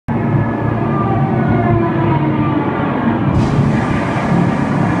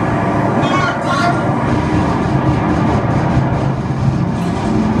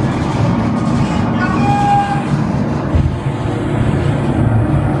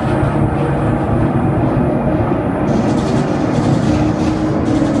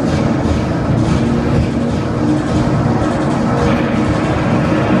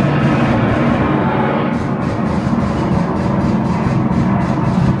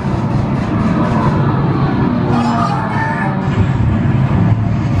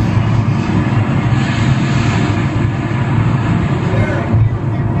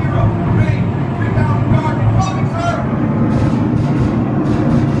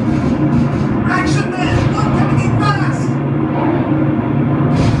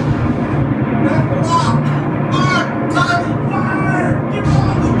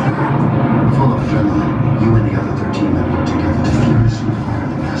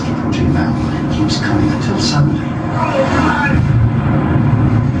was coming until suddenly.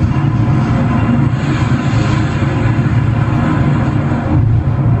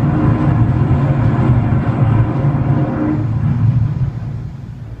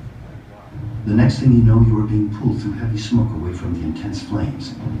 The next thing you know, you are being pulled through heavy smoke away from the intense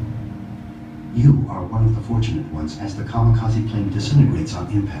flames. You are one of the fortunate ones as the kamikaze plane disintegrates on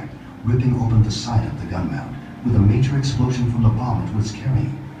impact, ripping open the side of the gun mount, with a major explosion from the bomb it was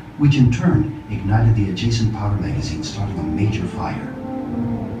carrying, which in turn ignited the adjacent powder magazine, starting a major fire.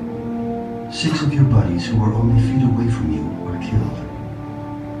 6 of your buddies who were only feet away from you were killed.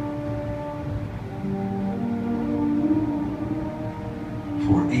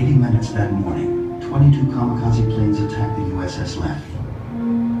 For 80 minutes that morning, 22 kamikaze planes attacked the USS Left.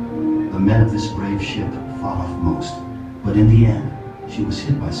 The men of this brave ship fought off most, but in the end, she was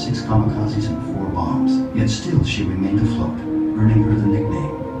hit by 6 kamikazes and 4 bombs. Yet still she remained afloat, earning her the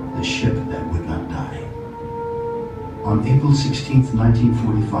nickname, the ship that would not die. On April 16,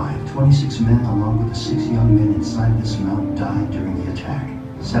 1945, 26 men along with the 6 young men inside this mount died during the attack.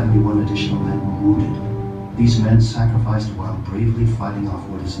 71 additional men were wounded. These men sacrificed while bravely fighting off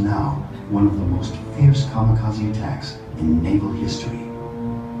what is now one of the most fierce kamikaze attacks in naval history.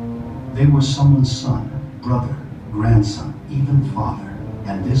 They were someone's son, brother, grandson, even father,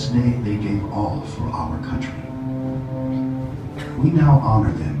 and this day they gave all for our country. We now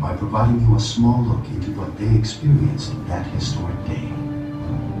honor them by providing you a small look into what they experienced that historic day.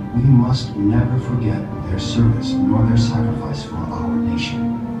 We must never forget their service nor their sacrifice for our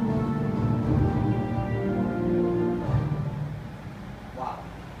nation.